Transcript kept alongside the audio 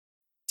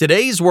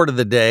Today's word of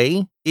the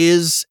day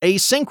is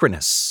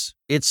asynchronous.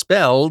 It's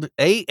spelled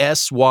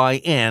Asynchronous.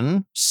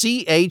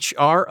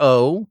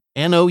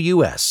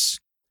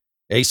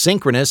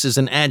 Asynchronous is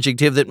an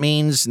adjective that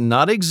means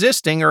not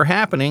existing or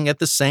happening at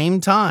the same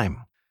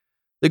time.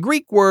 The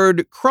Greek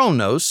word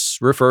Chronos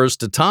refers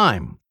to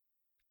time.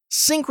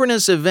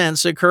 Synchronous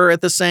events occur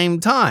at the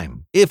same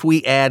time. If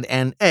we add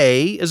an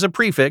A as a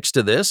prefix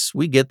to this,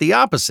 we get the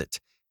opposite: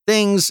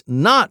 things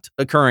not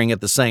occurring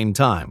at the same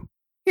time.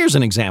 Here's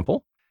an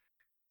example.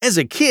 As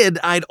a kid,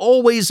 I'd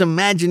always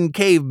imagined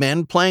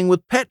cavemen playing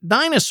with pet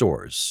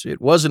dinosaurs.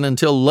 It wasn't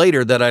until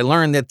later that I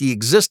learned that the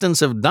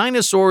existence of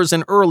dinosaurs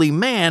and early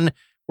man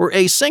were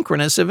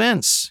asynchronous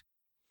events.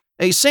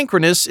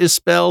 Asynchronous is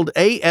spelled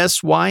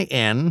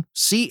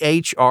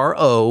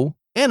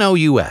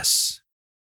Asynchronous.